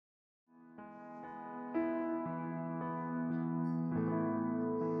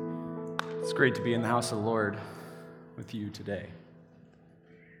It's great to be in the house of the Lord with you today.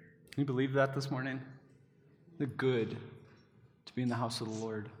 Can you believe that this morning? The good to be in the house of the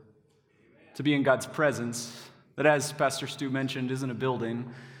Lord, to be in God's presence, that, as Pastor Stu mentioned, isn't a building,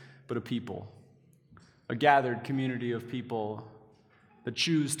 but a people, a gathered community of people that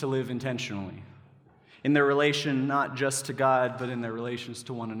choose to live intentionally in their relation not just to God, but in their relations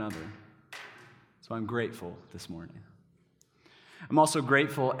to one another. So I'm grateful this morning. I'm also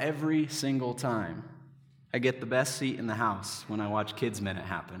grateful every single time I get the best seat in the house when I watch Kids Minute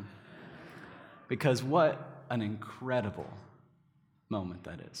happen. Because what an incredible moment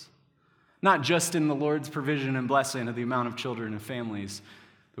that is. Not just in the Lord's provision and blessing of the amount of children and families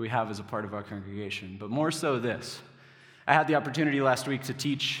that we have as a part of our congregation, but more so this. I had the opportunity last week to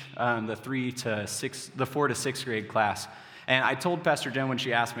teach the 4 to 6 grade class. And I told Pastor Jen when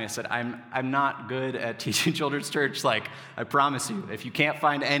she asked me, I said, I'm not good at teaching children's church. Like, I promise you, if you can't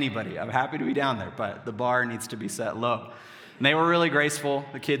find anybody, I'm happy to be down there, but the bar needs to be set low. And they were really graceful.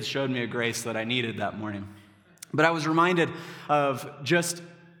 The kids showed me a grace that I needed that morning. But I was reminded of just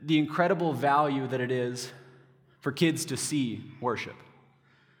the incredible value that it is for kids to see worship.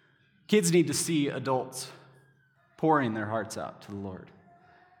 Kids need to see adults pouring their hearts out to the Lord.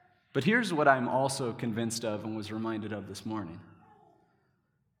 But here's what I'm also convinced of and was reminded of this morning.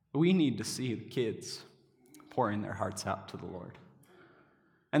 We need to see the kids pouring their hearts out to the Lord.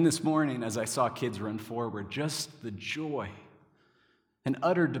 And this morning, as I saw kids run forward, just the joy and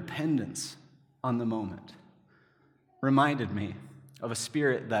utter dependence on the moment reminded me of a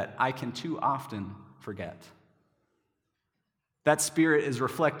spirit that I can too often forget. That spirit is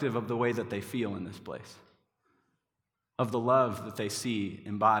reflective of the way that they feel in this place, of the love that they see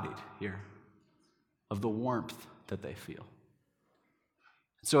embodied here, of the warmth that they feel.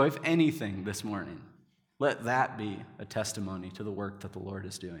 So if anything this morning, let that be a testimony to the work that the Lord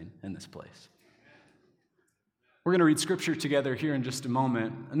is doing in this place. We're going to read scripture together here in just a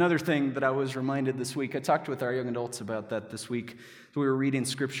moment. Another thing that I was reminded this week, I talked with our young adults about that this week. We were reading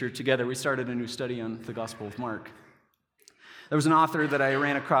scripture together. We started a new study on the Gospel of Mark. There was an author that I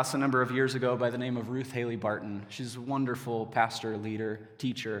ran across a number of years ago by the name of Ruth Haley Barton. She's a wonderful pastor, leader,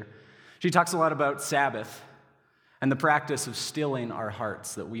 teacher. She talks a lot about Sabbath and the practice of stilling our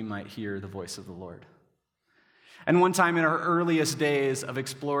hearts that we might hear the voice of the Lord. And one time in her earliest days of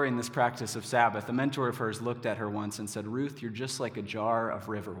exploring this practice of Sabbath, a mentor of hers looked at her once and said, "Ruth, you're just like a jar of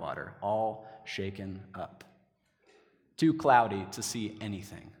river water, all shaken up. Too cloudy to see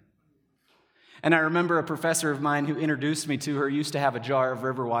anything." And I remember a professor of mine who introduced me to her used to have a jar of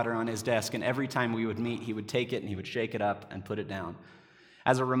river water on his desk, and every time we would meet, he would take it and he would shake it up and put it down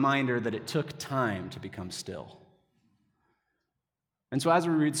as a reminder that it took time to become still. And so as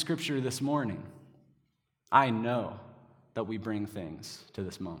we read scripture this morning, I know that we bring things to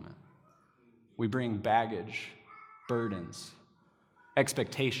this moment. We bring baggage, burdens,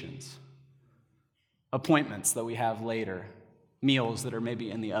 expectations, appointments that we have later, meals that are maybe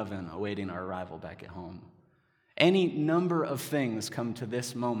in the oven awaiting our arrival back at home. Any number of things come to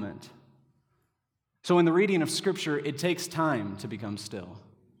this moment. So in the reading of Scripture, it takes time to become still.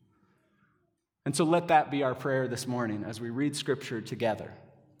 And so let that be our prayer this morning as we read Scripture together,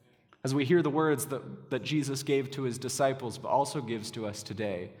 as we hear the words that Jesus gave to his disciples but also gives to us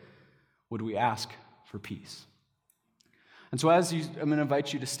today. Would we ask for peace? And so I'm going to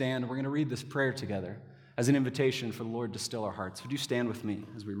invite you to stand. We're going to read this prayer together as an invitation for the Lord to still our hearts. Would you stand with me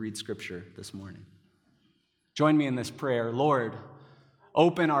as we read Scripture this morning? Join me in this prayer. Lord,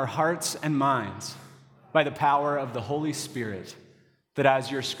 open our hearts and minds by the power of the Holy Spirit, that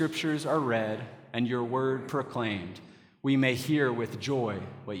as your Scriptures are read and your word proclaimed, we may hear with joy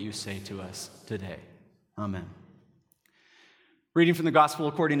what you say to us today. Amen. Reading from the Gospel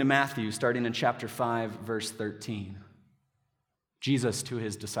according to Matthew, starting in chapter 5, verse 13. Jesus to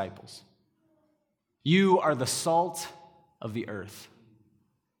his disciples. You are the salt of the earth.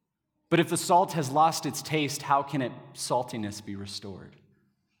 But if the salt has lost its taste, how can its saltiness be restored?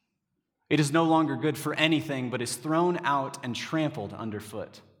 It is no longer good for anything, but is thrown out and trampled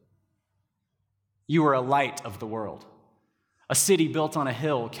underfoot. You are a light of the world. A city built on a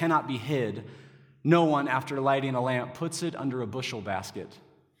hill cannot be hid. No one, after lighting a lamp, puts it under a bushel basket,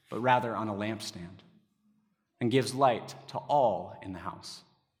 but rather on a lampstand, and gives light to all in the house.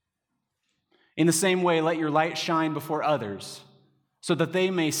 In the same way, let your light shine before others, so that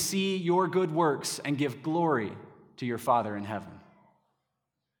they may see your good works and give glory to your Father in heaven.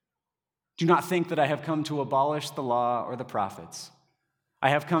 Do not think that I have come to abolish the law or the prophets. I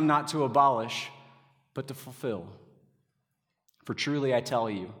have come not to abolish, but to fulfill. For truly I tell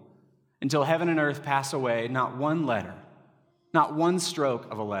you, until heaven and earth pass away, not one letter, not one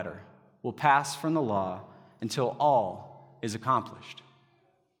stroke of a letter will pass from the law until all is accomplished.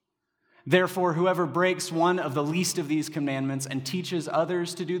 Therefore, whoever breaks one of the least of these commandments and teaches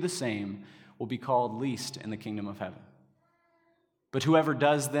others to do the same will be called least in the kingdom of heaven. But whoever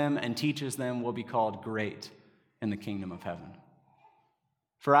does them and teaches them will be called great in the kingdom of heaven.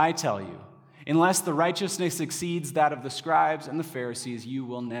 For I tell you, unless the righteousness exceeds that of the scribes and the Pharisees, you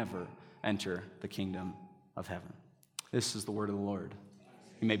will never enter the kingdom of heaven. This is the word of the Lord.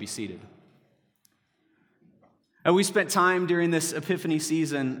 You may be seated. And we spent time during this Epiphany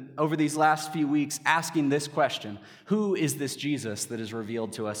season over these last few weeks asking this question: who is this Jesus that is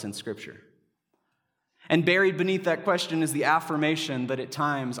revealed to us in Scripture? And buried beneath that question is the affirmation that at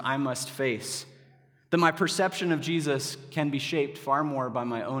times I must face that my perception of Jesus can be shaped far more by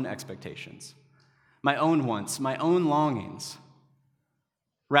my own expectations, my own wants, my own longings,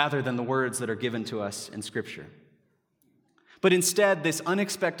 rather than the words that are given to us in Scripture. But instead, this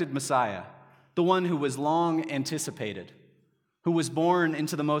unexpected Messiah, the one who was long anticipated, who was born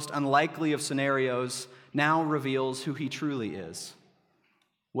into the most unlikely of scenarios, now reveals who he truly is,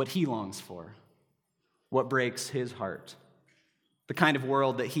 what he longs for, what breaks his heart, the kind of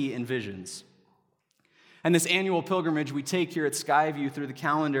world that he envisions. And this annual pilgrimage we take here at Skyview through the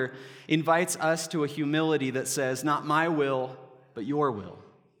calendar invites us to a humility that says, not my will, but your will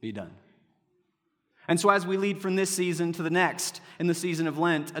be done. And so as we lead from this season to the next, in the season of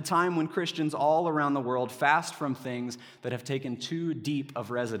Lent, a time when Christians all around the world fast from things that have taken too deep of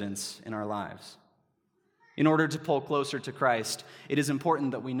residence in our lives. In order to pull closer to Christ, it is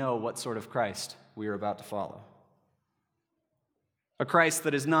important that we know what sort of Christ we are about to follow. A Christ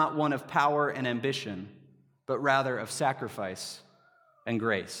that is not one of power and ambition, but rather of sacrifice and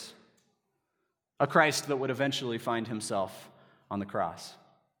grace. A Christ that would eventually find himself on the cross.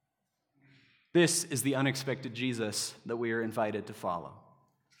 This is the unexpected Jesus that we are invited to follow.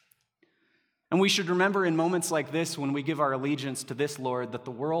 And we should remember in moments like this, when we give our allegiance to this Lord, that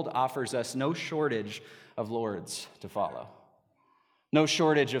the world offers us no shortage of lords to follow. No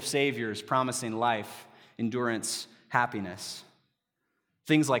shortage of saviors promising life, endurance, happiness.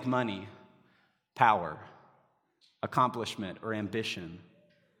 Things like money, power, accomplishment, or ambition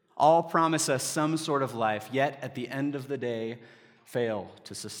all promise us some sort of life, yet at the end of the day, fail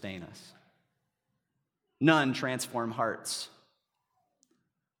to sustain us. None transform hearts,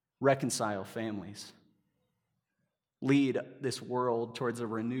 reconcile families, lead this world towards a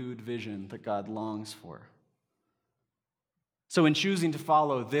renewed vision that God longs for. So in choosing to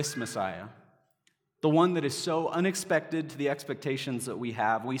follow this Messiah, the one that is so unexpected to the expectations that we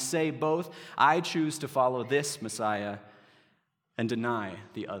have, we say both, I choose to follow this Messiah and deny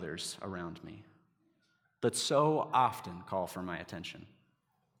the others around me that so often call for my attention.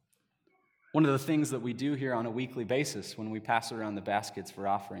 One of the things that we do here on a weekly basis when we pass around the baskets for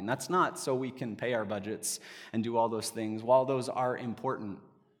offering, that's not so we can pay our budgets and do all those things. While those are important,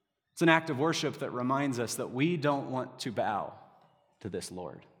 it's an act of worship that reminds us that we don't want to bow to this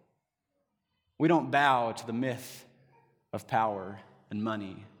Lord. We don't bow to the myth of power and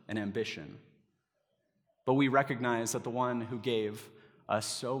money and ambition, but we recognize that the one who gave us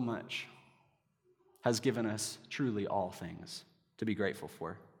so much has given us truly all things to be grateful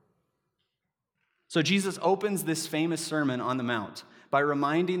for. So Jesus opens this famous Sermon on the Mount by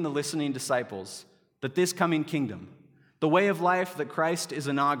reminding the listening disciples that this coming kingdom, the way of life that Christ is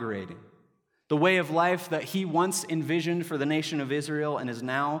inaugurating, the way of life that he once envisioned for the nation of Israel and is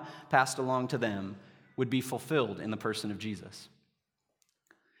now passed along to them, would be fulfilled in the person of Jesus.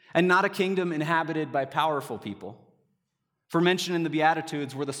 And not a kingdom inhabited by powerful people, for mention in the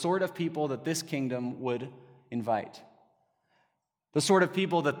Beatitudes were the sort of people that this kingdom would invite. The sort of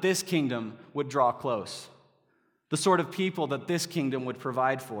people that this kingdom would draw close. The sort of people that this kingdom would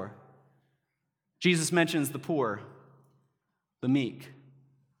provide for. Jesus mentions the poor, the meek,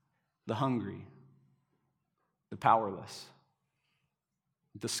 the hungry, the powerless,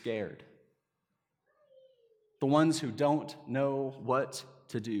 the scared. The ones who don't know what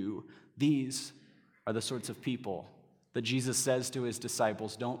to do. These are the sorts of people that Jesus says to his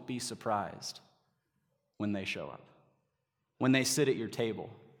disciples, don't be surprised when they show up. When they sit at your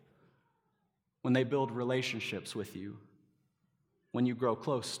table, when they build relationships with you, when you grow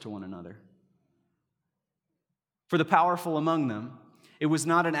close to one another. For the powerful among them, it was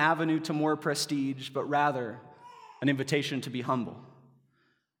not an avenue to more prestige, but rather an invitation to be humble,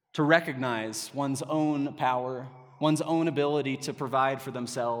 to recognize one's own power, one's own ability to provide for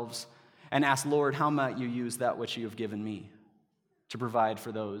themselves, and ask, Lord, how might you use that which you have given me to provide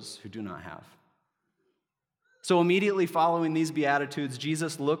for those who do not have? So immediately following these Beatitudes,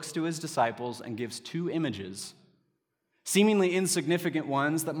 Jesus looks to his disciples and gives two images Seemingly insignificant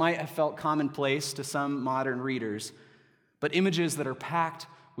ones that might have felt commonplace to some modern readers, but images that are packed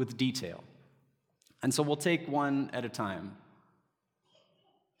with detail. And so we'll take one at a time.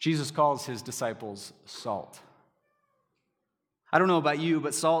 Jesus calls his disciples salt. I don't know about you,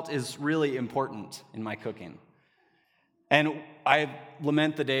 but salt is really important in my cooking. And I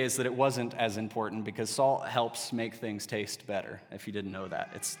lament the days that it wasn't as important, because salt helps make things taste better, if you didn't know that.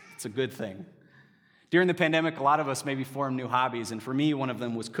 It's a good thing. During the pandemic, a lot of us maybe formed new hobbies, and for me, one of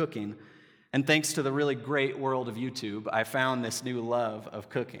them was cooking. And thanks to the really great world of YouTube, I found this new love of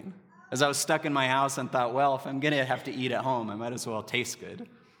cooking. As I was stuck in my house and thought, well, if I'm going to have to eat at home, I might as well taste good.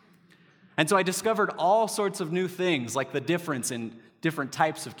 And so I discovered all sorts of new things, like the difference in different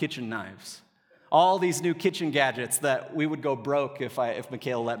types of kitchen knives. All these new kitchen gadgets that we would go broke if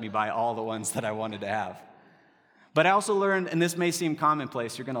Michaela let me buy all the ones that I wanted to have. But I also learned, and this may seem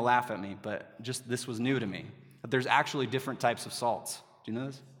commonplace, you're going to laugh at me, but just this was new to me, that there's actually different types of salts. Do you know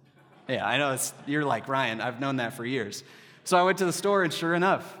this? Yeah, I know. You're like, Ryan, I've known that for years. So I went to the store, and sure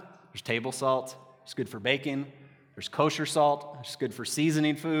enough, there's table salt. It's good for baking. There's kosher salt, which is good for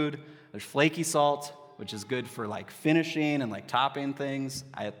seasoning food. There's flaky salt, which is good for like finishing and like topping things.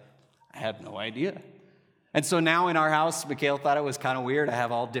 I had no idea. And so now in our house, Mikhail thought it was kind of weird. I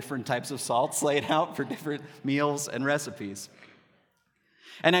have all different types of salts laid out for different meals and recipes.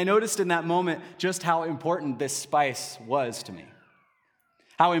 And I noticed in that moment just how important this spice was to me.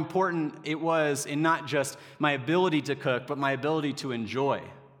 How important it was in not just my ability to cook, but my ability to enjoy.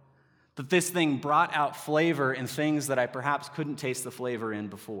 That this thing brought out flavor in things that I perhaps couldn't taste the flavor in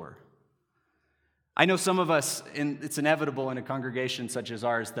before. I know some of us, it's inevitable in a congregation such as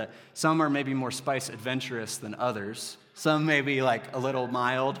ours, that some are maybe more spice adventurous than others. Some may be like a little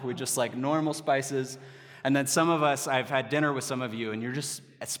mild, we just like normal spices. And then some of us, I've had dinner with some of you, and you're just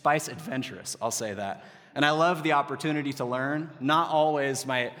spice adventurous, I'll say that. And I love the opportunity to learn. Not always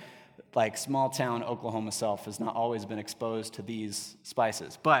my small town Oklahoma self has not always been exposed to these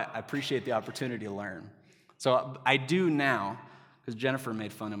spices, but I appreciate the opportunity to learn. So I do now, because Jennifer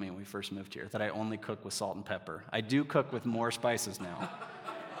made fun of me when we first moved here, that I only cook with salt and pepper. I do cook with more spices now.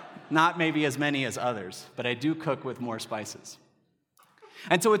 Not maybe as many as others, but I do cook with more spices.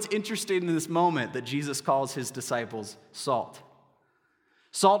 And so it's interesting in this moment that Jesus calls his disciples salt.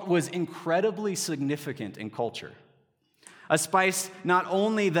 Salt was incredibly significant in culture. A spice not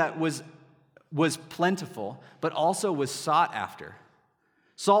only that was plentiful, but also was sought after.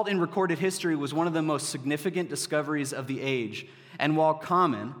 Salt in recorded history was one of the most significant discoveries of the age, and while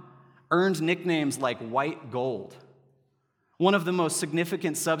common, earned nicknames like white gold. One of the most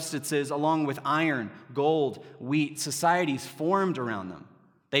significant substances, along with iron, gold, wheat, societies formed around them.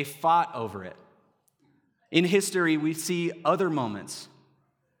 They fought over it. In history, we see other moments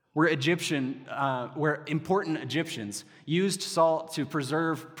where important Egyptians used salt to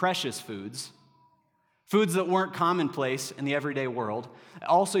preserve precious foods that weren't commonplace in the everyday world,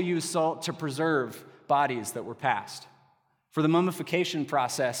 also used salt to preserve bodies that were passed. For the mummification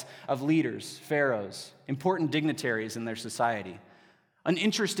process of leaders, pharaohs, important dignitaries in their society. An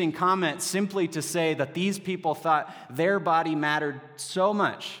interesting comment simply to say that these people thought their body mattered so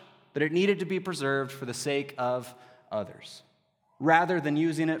much that it needed to be preserved for the sake of others, rather than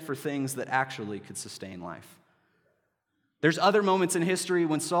using it for things that actually could sustain life. There's other moments in history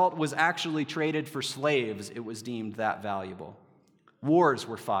when salt was actually traded for slaves. It was deemed that valuable. Wars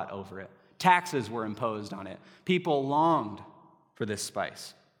were fought over it. Taxes were imposed on it. People longed for this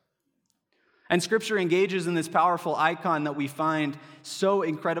spice. And Scripture engages in this powerful icon that we find so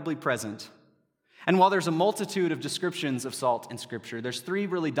incredibly present. And while there's a multitude of descriptions of salt in Scripture, there's three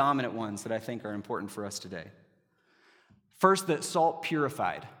really dominant ones that I think are important for us today. First, that salt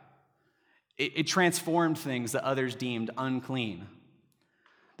purified. It transformed things that others deemed unclean.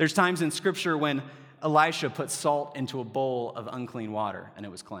 There's times in Scripture when Elisha put salt into a bowl of unclean water and it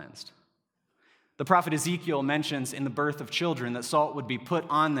was cleansed. The prophet Ezekiel mentions in the birth of children that salt would be put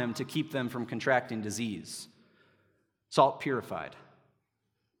on them to keep them from contracting disease. Salt purified.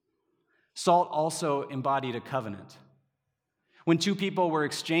 Salt also embodied a covenant. When two people were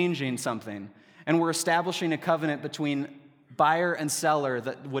exchanging something and were establishing a covenant between buyer and seller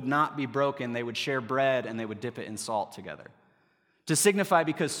that would not be broken, they would share bread and they would dip it in salt together. To signify,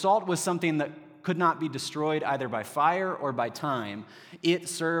 because salt was something that could not be destroyed either by fire or by time, it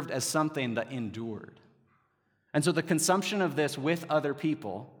served as something that endured. And so the consumption of this with other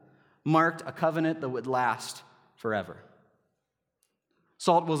people marked a covenant that would last forever.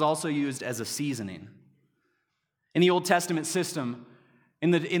 Salt was also used as a seasoning. In the Old Testament system, in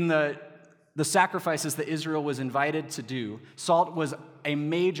the sacrifices that Israel was invited to do, salt was had a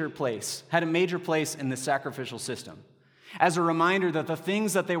major place in the sacrificial system. as a reminder that the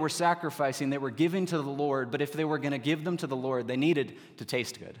things that they were sacrificing, they were giving to the Lord, but if they were going to give them to the Lord, they needed to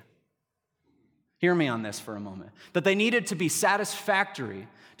taste good. Hear me on this for a moment. That they needed to be satisfactory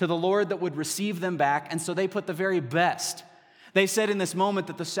to the Lord that would receive them back, and so they put the very best. They said in this moment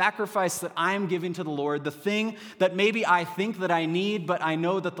that the sacrifice that I am giving to the Lord, the thing that maybe I think that I need, but I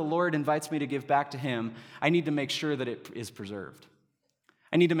know that the Lord invites me to give back to Him, I need to make sure that it is preserved.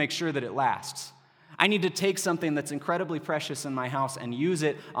 I need to make sure that it lasts. I need to take something that's incredibly precious in my house and use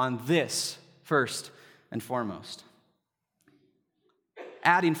it on this first and foremost.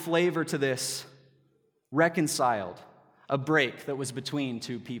 Adding flavor to this, reconciled a break that was between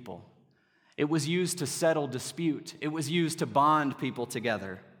two people. It was used to settle dispute. It was used to bond people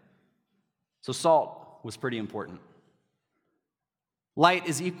together. So salt was pretty important. Light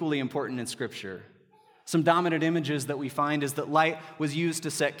is equally important in Scripture. Some dominant images that we find is that light was used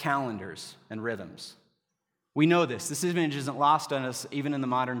to set calendars and rhythms. We know this. This image isn't lost on us even in the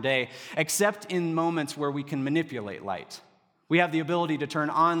modern day, except in moments where we can manipulate light. We have the ability to turn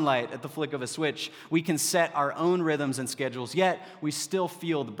on light at the flick of a switch. We can set our own rhythms and schedules, yet we still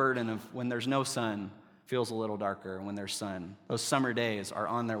feel the burden of when there's no sun, feels a little darker, and when there's sun. Those summer days are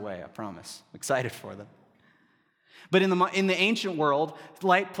on their way, I promise. I'm excited for them. But in the ancient world,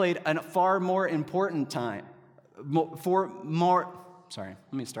 light played a far more important time.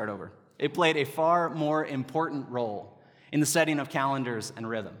 It played a far more important role in the setting of calendars and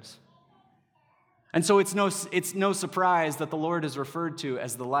rhythms. And so it's no surprise that the Lord is referred to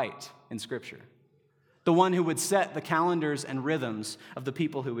as the light in Scripture, the one who would set the calendars and rhythms of the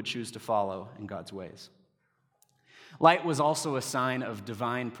people who would choose to follow in God's ways. Light was also a sign of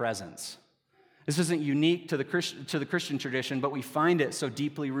divine presence. This isn't unique to the Christian tradition, but we find it so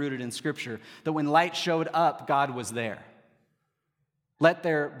deeply rooted in Scripture that when light showed up, God was there. Let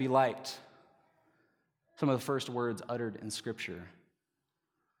there be light. Some of the first words uttered in Scripture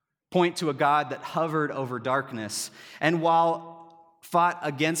point to a God that hovered over darkness, and while fought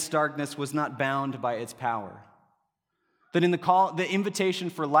against darkness, was not bound by its power. That in the invitation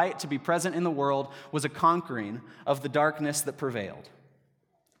for light to be present in the world was a conquering of the darkness that prevailed.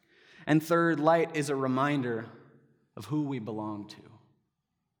 And third, light is a reminder of who we belong to.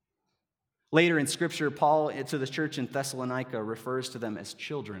 Later in Scripture, Paul to the church in Thessalonica refers to them as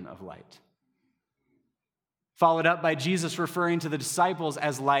children of light. Followed up by Jesus referring to the disciples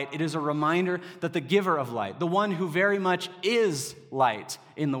as light, it is a reminder that the giver of light, the one who very much is light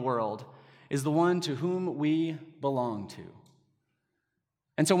in the world, is the one to whom we belong to.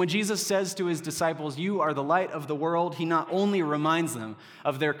 And so when Jesus says to his disciples, "You are the light of the world," he not only reminds them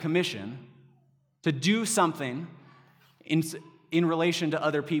of their commission to do something in relation to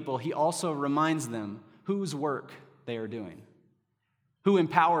other people, he also reminds them whose work they are doing, who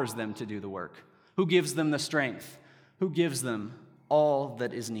empowers them to do the work, who gives them the strength, who gives them all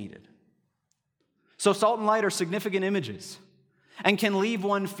that is needed. So salt and light are significant images and can leave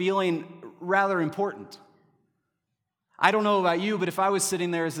one feeling rather important. I don't know about you, but if I was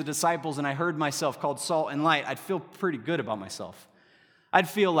sitting there as the disciples and I heard myself called salt and light, I'd feel pretty good about myself. I'd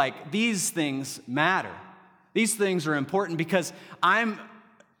feel like these things matter. These things are important because I'm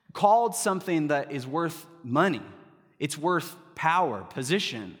called something that is worth money. It's worth power,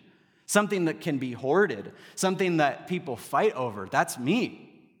 position, something that can be hoarded, something that people fight over. That's me.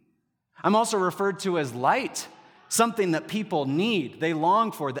 I'm also referred to as light, something that people need, they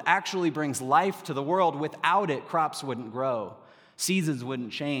long for, that actually brings life to the world. Without it, crops wouldn't grow, seasons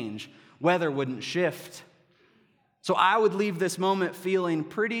wouldn't change, weather wouldn't shift. So I would leave this moment feeling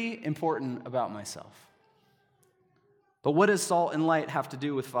pretty important about myself. But what does salt and light have to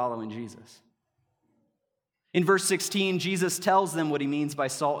do with following Jesus? In verse 16, Jesus tells them what he means by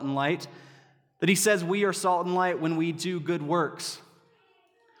salt and light, that he says we are salt and light when we do good works,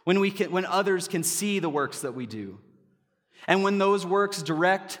 when others can see the works that we do, and when those works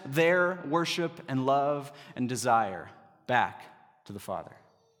direct their worship and love and desire back to the Father.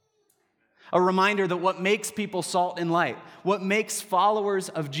 A reminder that what makes people salt and light, what makes followers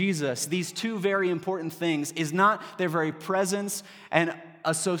of Jesus, these two very important things, is not their very presence and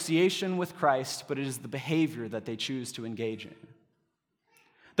association with Christ, but it is the behavior that they choose to engage in.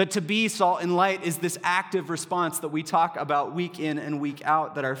 That to be salt and light is this active response that we talk about week in and week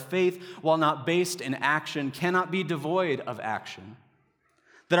out, that our faith, while not based in action, cannot be devoid of action.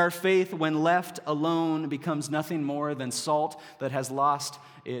 That our faith, when left alone, becomes nothing more than salt that has lost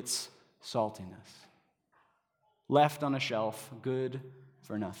its saltiness. Left on a shelf, good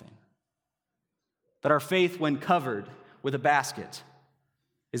for nothing. That our faith, when covered with a basket,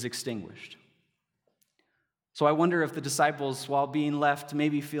 is extinguished. So I wonder if the disciples, while being left,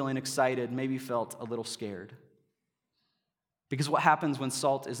 maybe feeling excited, maybe felt a little scared. Because what happens when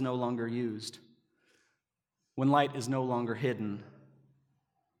salt is no longer used, when light is no longer hidden?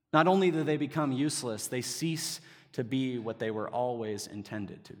 Not only do they become useless, they cease to be what they were always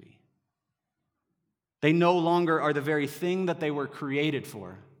intended to be. They no longer are the very thing that they were created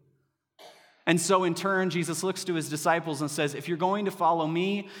for. And so in turn, Jesus looks to his disciples and says, if you're going to follow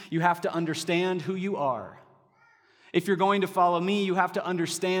me, you have to understand who you are. If you're going to follow me, you have to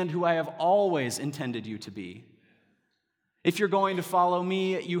understand who I have always intended you to be. If you're going to follow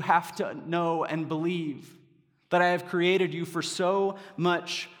me, you have to know and believe that I have created you for so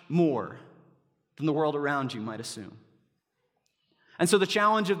much more than the world around you might assume. And so the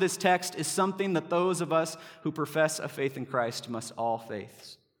challenge of this text is something that those of us who profess a faith in Christ must all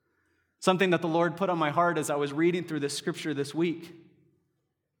face. Something that the Lord put on my heart as I was reading through this scripture this week.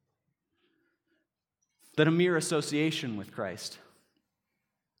 That a mere association with Christ,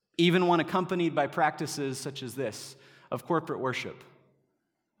 even when accompanied by practices such as this, of corporate worship,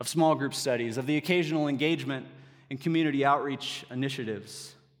 of small group studies, of the occasional engagement in community outreach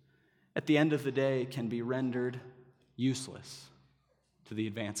initiatives, at the end of the day can be rendered useless to the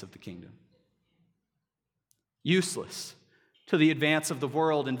advance of the kingdom. Useless to the advance of the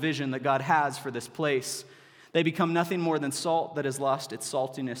world and vision that God has for this place. They become nothing more than salt that has lost its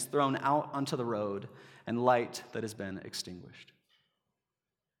saltiness, thrown out onto the road, and light that has been extinguished.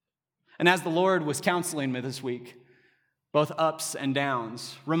 And as the Lord was counseling me this week, both ups and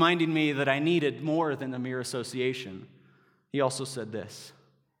downs, reminding me that I needed more than a mere association, he also said this: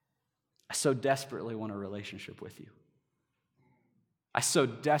 I so desperately want a relationship with you. I so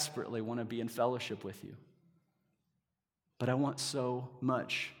desperately want to be in fellowship with you. But I want so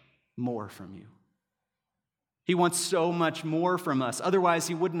much more from you. He wants so much more from us. Otherwise,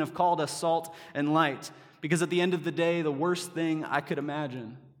 he wouldn't have called us salt and light. Because at the end of the day, the worst thing I could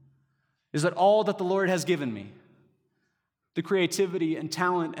imagine is that all that the Lord has given me, the creativity and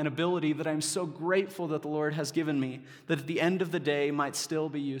talent and ability that I'm so grateful that the Lord has given me, that at the end of the day might still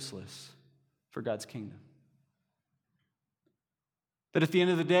be useless for God's kingdom. That at the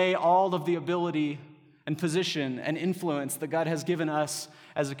end of the day, all of the ability and position and influence that God has given us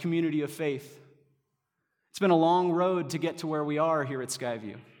as a community of faith, it's been a long road to get to where we are here at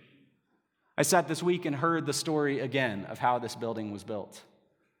Skyview. I sat this week and heard the story again of how this building was built.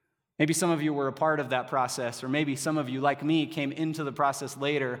 Maybe some of you were a part of that process, or maybe some of you, like me, came into the process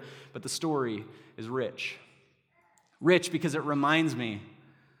later, but the story is rich. Rich because it reminds me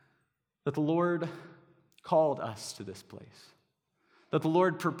that the Lord called us to this place, that the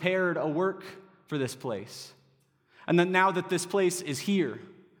Lord prepared a work for this place, and that now that this place is here,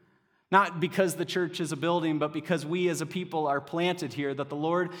 not because the church is a building, but because we as a people are planted here, that the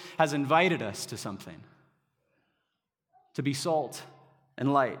Lord has invited us to something, to be salt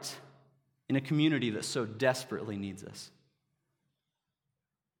and light in a community that so desperately needs us.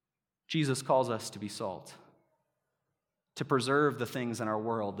 Jesus calls us to be salt, to preserve the things in our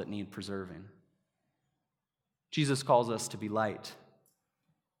world that need preserving. Jesus calls us to be light,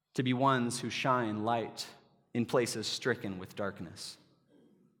 to be ones who shine light in places stricken with darkness.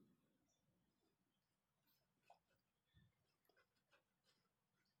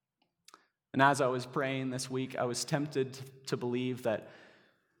 And as I was praying this week, I was tempted to believe that,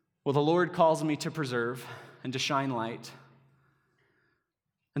 well, the Lord calls me to preserve and to shine light.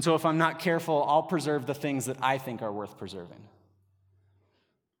 And so if I'm not careful, I'll preserve the things that I think are worth preserving.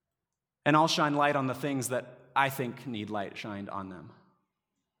 And I'll shine light on the things that I think need light shined on them.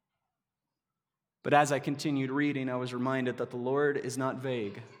 But as I continued reading, I was reminded that the Lord is not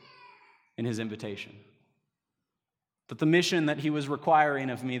vague in his invitation. That the mission that he was requiring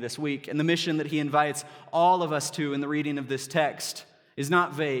of me this week, and the mission that he invites all of us to in the reading of this text, is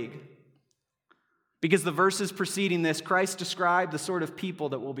not vague. Because the verses preceding this, Christ described the sort of people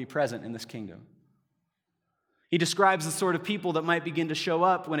that will be present in this kingdom. He describes the sort of people that might begin to show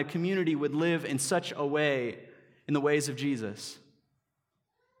up when a community would live in such a way, in the ways of Jesus.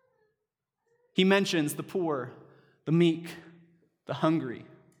 He mentions the poor, the meek, the hungry,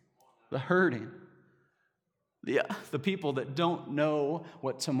 the hurting, the people that don't know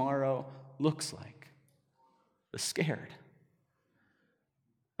what tomorrow looks like, the scared.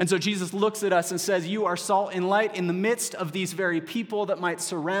 And so Jesus looks at us and says, you are salt and light in the midst of these very people that might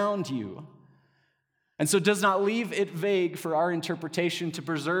surround you. And so does not leave it vague for our interpretation to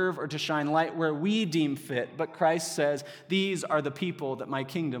preserve or to shine light where we deem fit, but Christ says, these are the people that my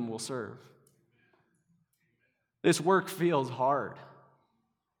kingdom will serve. This work feels hard.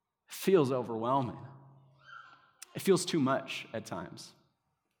 It feels overwhelming. It feels too much at times.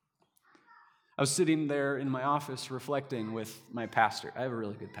 I was sitting there in my office reflecting with my pastor. I have a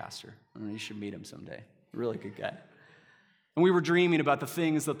really good pastor. You should meet him someday. A really good guy. And we were dreaming about the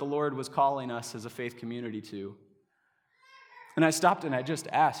things that the Lord was calling us as a faith community to. And I stopped and I just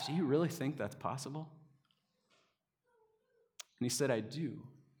asked, do you really think that's possible? And he said, I do.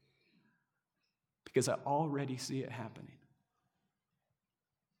 Because I already see it happening.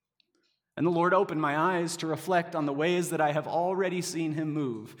 And the Lord opened my eyes to reflect on the ways that I have already seen him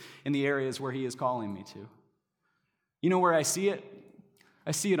move in the areas where he is calling me to. You know where I see it?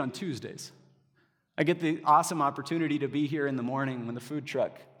 I see it on Tuesdays. I get the awesome opportunity to be here in the morning when the food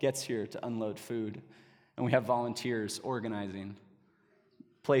truck gets here to unload food. And we have volunteers organizing,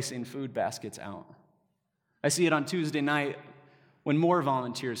 placing food baskets out. I see it on Tuesday night when more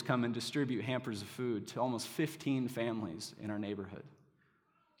volunteers come and distribute hampers of food to almost 15 families in our neighborhood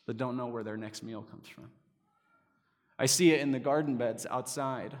that don't know where their next meal comes from. I see it in the garden beds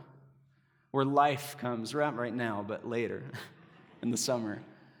outside where life comes, not right now, but later in the summer.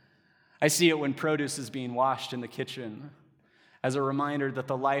 I see it when produce is being washed in the kitchen as a reminder that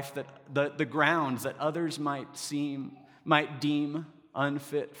the life that the ground that others might deem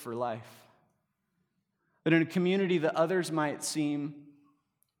unfit for life, that in a community that others might seem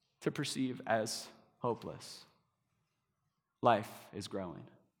to perceive as hopeless, life is growing.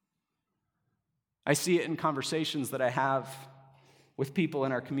 I see it in conversations that I have with people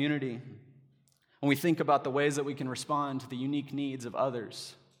in our community when we think about the ways that we can respond to the unique needs of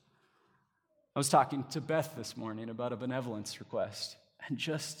others. I was talking to Beth this morning about a benevolence request and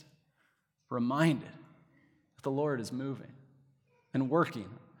just reminded that the Lord is moving and working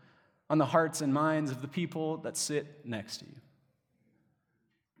on the hearts and minds of the people that sit next to you.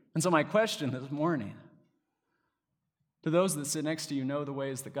 And so my question this morning, do those that sit next to you know the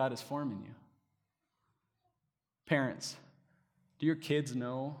ways that God is forming you? Parents, do your kids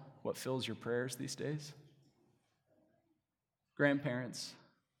know what fills your prayers these days? Grandparents,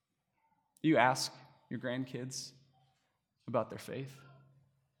 do you ask your grandkids about their faith?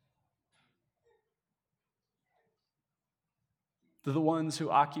 Do the ones who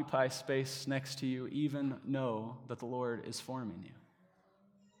occupy space next to you even know that the Lord is forming you?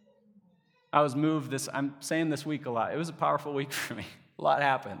 I was moved I'm saying this week a lot. It was a powerful week for me. A lot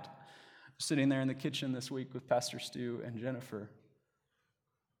happened. Sitting there in the kitchen this week with Pastor Stu and Jennifer.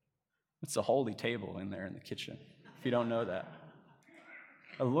 It's a holy table in there in the kitchen, if you don't know that.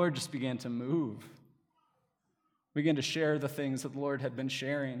 The Lord just began to move. Began to share the things that the Lord had been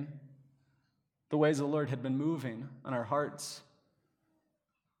sharing, the ways the Lord had been moving on our hearts.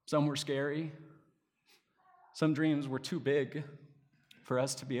 Some were scary. Some dreams were too big for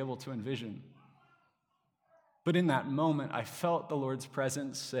us to be able to envision. But in that moment, I felt the Lord's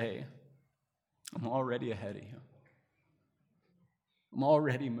presence say, I'm already ahead of you. I'm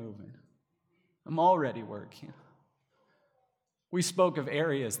already moving. I'm already working. We spoke of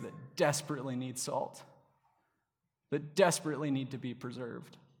areas that desperately need salt, that desperately need to be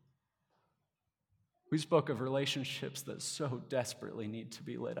preserved. We spoke of relationships that so desperately need to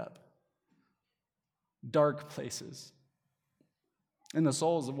be lit up. Dark places in the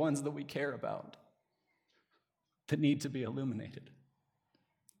souls of ones that we care about that need to be illuminated.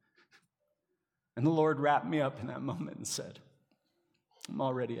 And the Lord wrapped me up in that moment and said, I'm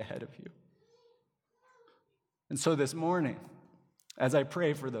already ahead of you. And so this morning, as I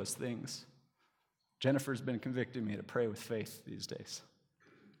pray for those things, Jennifer's been convicting me to pray with faith these days.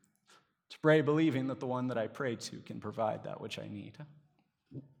 To pray believing that the one that I pray to can provide that which I need.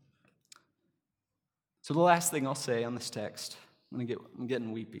 So the last thing I'll say on this text, I'm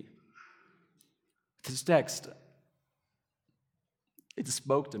getting weepy. This text, it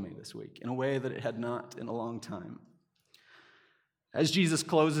spoke to me this week in a way that it had not in a long time. As Jesus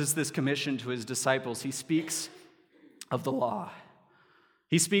closes this commission to his disciples, he speaks of the law.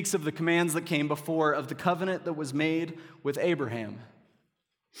 He speaks of the commands that came before, of the covenant that was made with Abraham.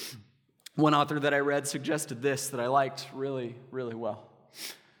 One author that I read suggested this that I liked really, really well.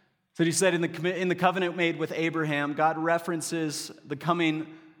 So he said in the covenant made with Abraham, God references the coming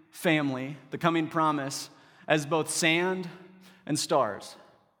family, the coming promise, as both sand and stars.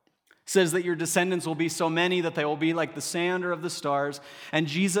 Says that your descendants will be so many that they will be like the sand or of the stars. And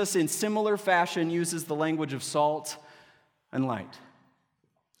Jesus, in similar fashion, uses the language of salt and light.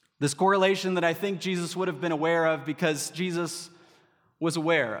 This correlation that I think Jesus would have been aware of because Jesus was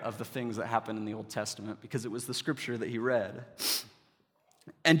aware of the things that happened in the Old Testament because it was the scripture that he read.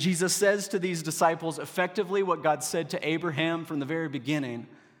 And Jesus says to these disciples effectively what God said to Abraham from the very beginning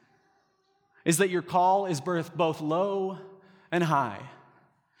is that your call is both low and high.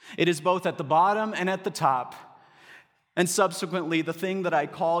 It is both at the bottom and at the top. And subsequently, the thing that I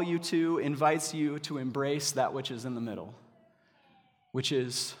call you to invites you to embrace that which is in the middle, which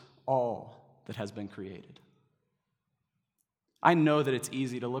is all that has been created. I know that it's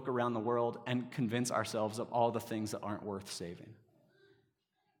easy to look around the world and convince ourselves of all the things that aren't worth saving.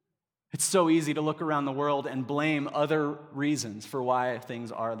 It's so easy to look around the world and blame other reasons for why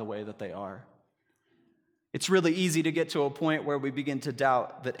things are the way that they are. It's really easy to get to a point where we begin to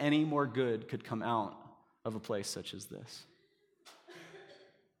doubt that any more good could come out of a place such as this.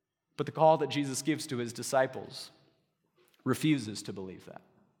 But the call that Jesus gives to his disciples refuses to believe that.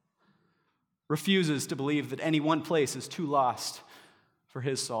 Refuses to believe that any one place is too lost for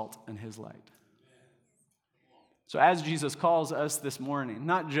his salt and his light. So as Jesus calls us this morning,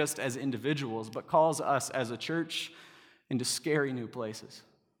 not just as individuals, but calls us as a church into scary new places,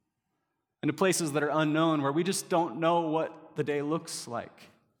 into places that are unknown, where we just don't know what the day looks like,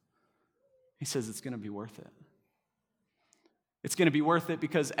 he says it's going to be worth it. It's going to be worth it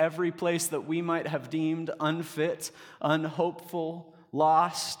because every place that we might have deemed unfit, unhopeful,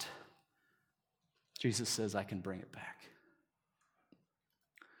 lost, Jesus says, I can bring it back.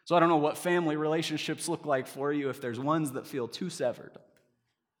 So I don't know what family relationships look like for you, if there's ones that feel too severed,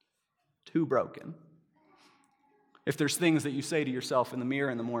 too broken. If there's things that you say to yourself in the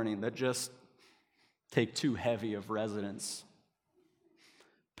mirror in the morning that just take too heavy of residence,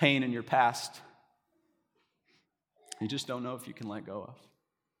 pain in your past, you just don't know if you can let go of.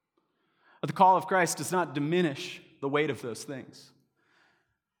 But the call of Christ does not diminish the weight of those things.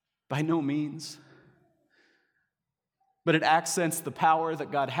 By no means. But it accents the power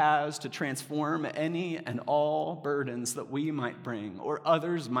that God has to transform any and all burdens that we might bring or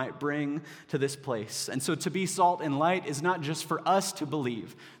others might bring to this place. And so to be salt and light is not just for us to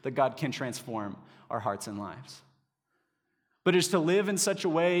believe that God can transform our hearts and lives, but is to live in such a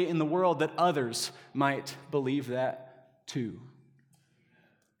way in the world that others might believe that too.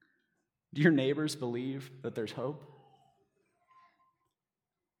 Do your neighbors believe that there's hope?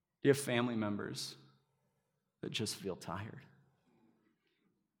 Do you have family members that just feel tired?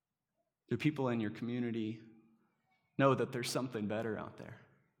 Do people in your community know that there's something better out there?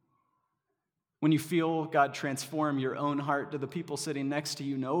 When you feel God transform your own heart, do the people sitting next to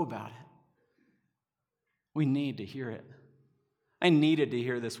you know about it? We need to hear it. I needed to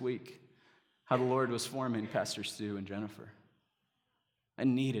hear this week how the Lord was forming Pastor Stu and Jennifer. I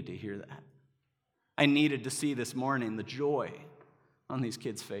needed to hear that. I needed to see this morning the joy on these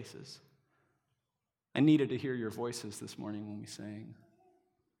kids' faces. I needed to hear your voices this morning when we sang.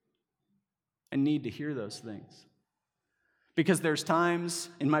 I need to hear those things. Because there's times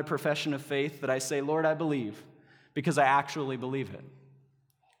in my profession of faith that I say, Lord, I believe, because I actually believe it.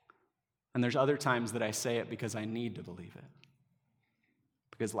 And there's other times that I say it because I need to believe it,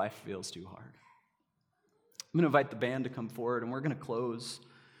 because life feels too hard. I'm going to invite the band to come forward, and we're going to close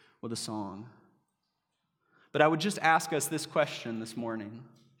with a song. But I would just ask us this question this morning.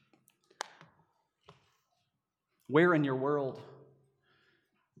 Where in your world,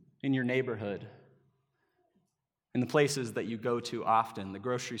 in your neighborhood, in the places that you go to often, the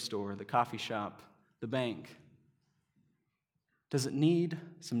grocery store, the coffee shop, the bank, does it need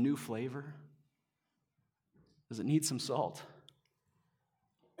some new flavor? Does it need some salt?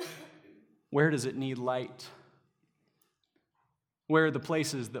 Where does it need light? Where are the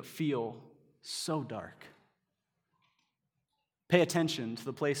places that feel so dark? Pay attention to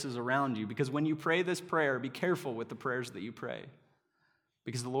the places around you, because when you pray this prayer, be careful with the prayers that you pray,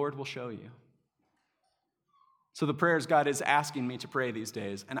 because the Lord will show you. So the prayers God is asking me to pray these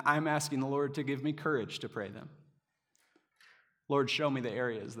days, and I'm asking the Lord to give me courage to pray them. Lord, show me the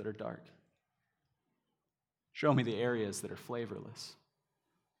areas that are dark. Show me the areas that are flavorless.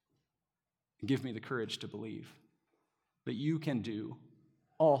 And give me the courage to believe that you can do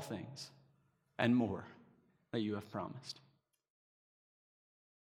all things and more that you have promised.